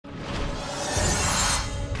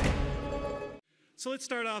So let's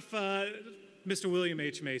start off, Mr. William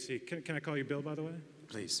H. Macy. Can I call you Bill, by the way?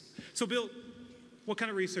 Please. So, Bill, what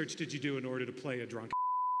kind of research did you do in order to play a drunk?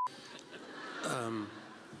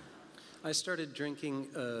 I started drinking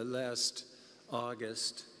last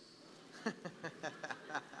August.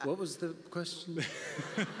 What was the question?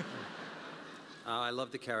 I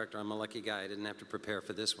love the character. I'm a lucky guy. I didn't have to prepare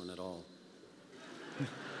for this one at all.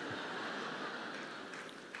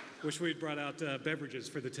 Wish we'd brought out beverages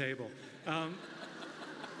for the table.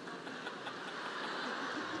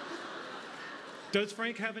 Does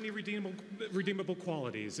Frank have any redeemable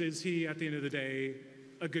qualities? Is he, at the end of the day,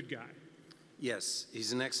 a good guy? Yes,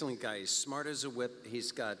 he's an excellent guy. He's smart as a whip.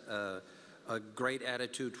 He's got a great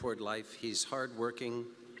attitude toward life. He's hardworking.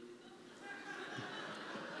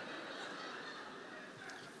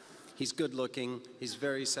 He's good looking. He's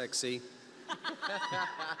very sexy.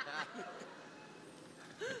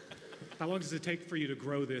 How long does it take for you to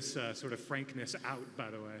grow this sort of frankness out,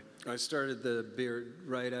 by the way? I started the beard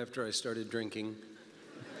right after I started drinking.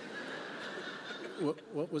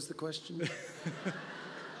 What was the question?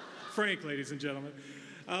 Frank, ladies and gentlemen.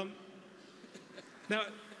 Now,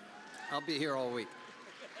 I'll be here all week.